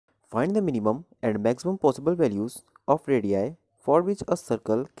Find the minimum and maximum possible values of radii for which a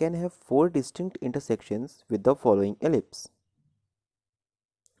circle can have four distinct intersections with the following ellipse.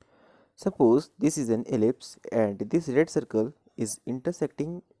 Suppose this is an ellipse and this red circle is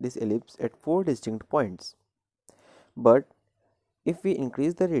intersecting this ellipse at four distinct points. But if we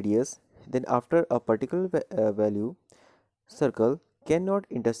increase the radius, then after a particular value, circle cannot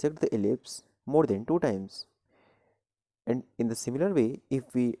intersect the ellipse more than two times. And in the similar way,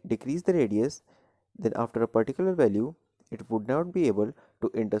 if we decrease the radius, then after a particular value, it would not be able to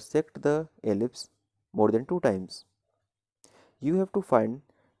intersect the ellipse more than two times. You have to find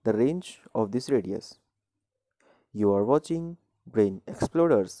the range of this radius. You are watching Brain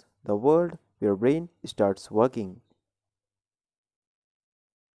Explorers, the world where brain starts working.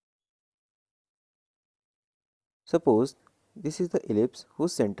 Suppose this is the ellipse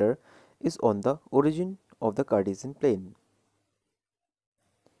whose center is on the origin of the Cartesian plane.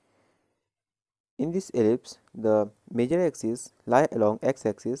 In this ellipse, the major axis lie along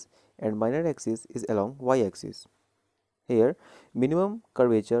x-axis and minor axis is along y-axis. Here, minimum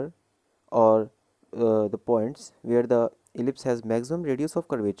curvature or the points where the ellipse has maximum radius of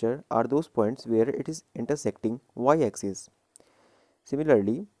curvature are those points where it is intersecting y-axis.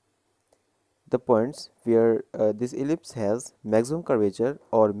 Similarly, the points where this ellipse has maximum curvature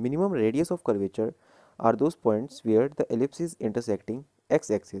or minimum radius of curvature are those points where the ellipse is intersecting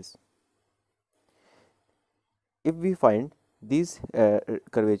x-axis. If we find these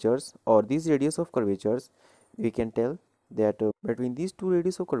curvatures or these radius of curvatures, we can tell that between these two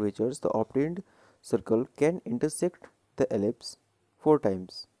radius of curvatures, the obtained circle can intersect the ellipse four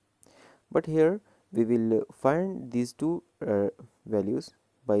times. But here we will find these two values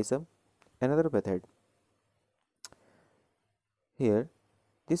by some another method. Here,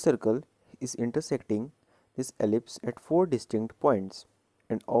 this circle is intersecting this ellipse at four distinct points,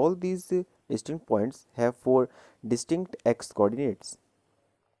 and all these distinct points have four distinct x coordinates.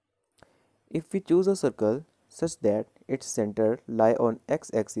 If we choose a circle such that its center lie on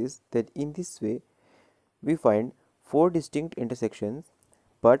x-axis, then in this way we find four distinct intersections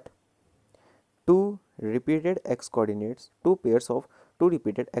but two repeated x coordinates, two pairs of two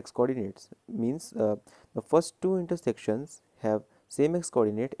repeated x coordinates means the first two intersections have same x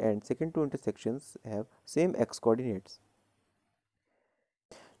coordinate and second two intersections have same x coordinates.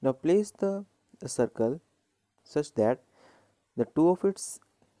 Now place the circle such that the two of its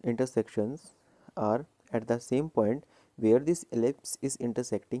intersections are at the same point where this ellipse is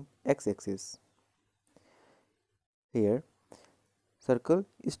intersecting x-axis. Here, circle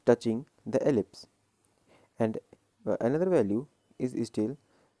is touching the ellipse and another value is still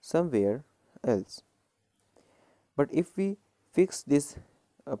somewhere else. But if we fix this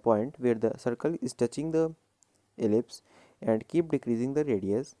point where the circle is touching the ellipse and keep decreasing the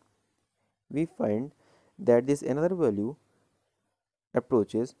radius, we find that this another value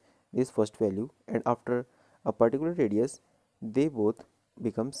approaches this first value, and after a particular radius they both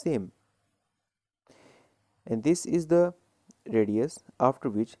become same, and this is the radius after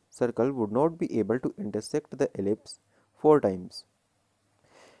which circle would not be able to intersect the ellipse four times.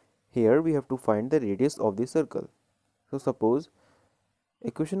 Here we have to find the radius of the circle. So suppose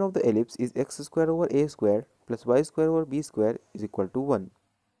equation of the ellipse is x square over a square plus y square over b square is equal to 1.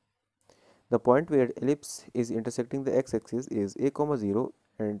 The point where ellipse is intersecting the x-axis is a comma 0,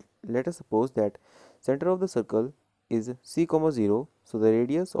 and let us suppose that center of the circle is c comma 0, so the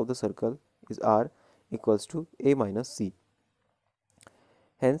radius of the circle is r equals to a minus c.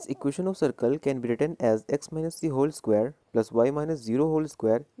 Hence, equation of circle can be written as x minus c whole square plus y minus 0 whole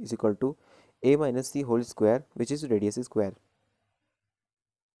square is equal to a minus c whole square, which is radius square.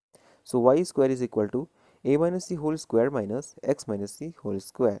 So y square is equal to a minus c whole square minus x minus c whole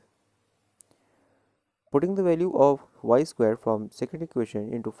square. Putting the value of y square from second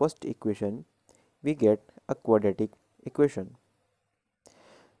equation into first equation, we get a quadratic equation.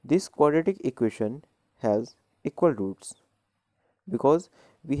 This quadratic equation has equal roots because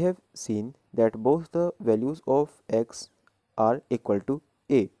we have seen that both the values of x are equal to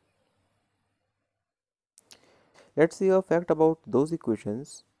a. Let's see a fact about those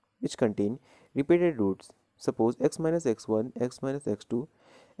equations which contain repeated roots. Suppose x minus x1, x minus x2,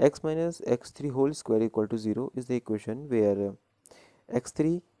 x minus x3 whole square equal to 0 is the equation where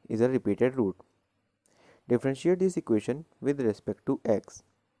x3 is a repeated root. Differentiate this equation with respect to x.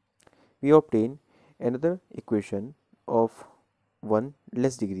 We obtain another equation of 1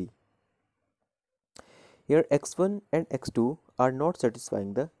 less degree. Here x1 and x2 are not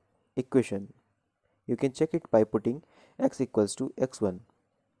satisfying the equation. You can check it by putting x equals to x1.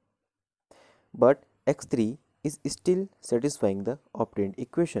 But x3 is still satisfying the obtained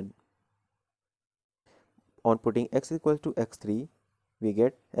equation. on putting x equals to x3, we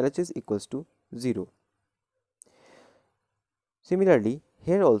get LHS equals to 0. Similarly,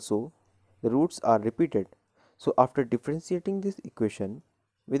 here also the roots are repeated. So after differentiating this equation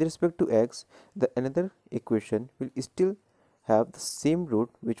with respect to x, the another equation will still have the same root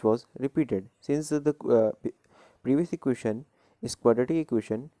which was repeated. Since the previous equation is quadratic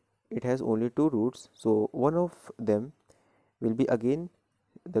equation, it has only two roots, so one of them will be again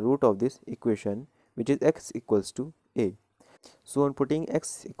the root of this equation, which is x equals to a. So on putting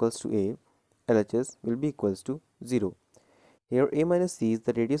x equals to a, LHS will be equals to 0. Here a minus c is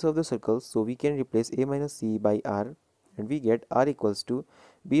the radius of the circle, so we can replace a minus c by r and we get r equals to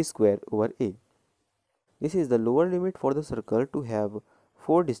b square over a. This is the lower limit for the circle to have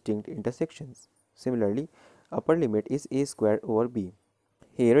 4 distinct intersections. Similarly, upper limit is a square over b.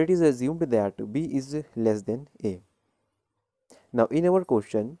 Here it is assumed that b is less than a. Now in our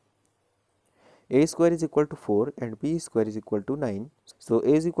question, a square is equal to 4 and b square is equal to 9. So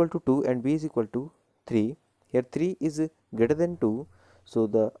a is equal to 2 and b is equal to 3. Here 3 is greater than 2. So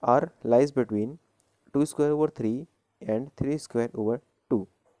the r lies between 2 square over 3 and 3 square over 2.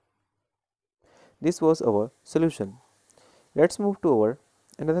 This was our solution. Let's move to our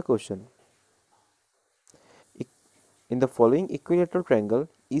another question. In the following equilateral triangle,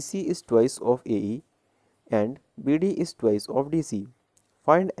 EC is twice of AE and BD is twice of DC.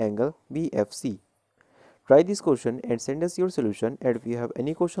 Find angle BFC. Try this question and send us your solution, and if you have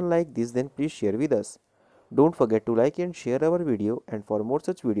any question like this, then please share with us. Don't forget to like and share our video, and for more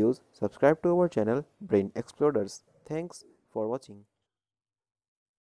such videos, subscribe to our channel Brain Explorers. Thanks for watching.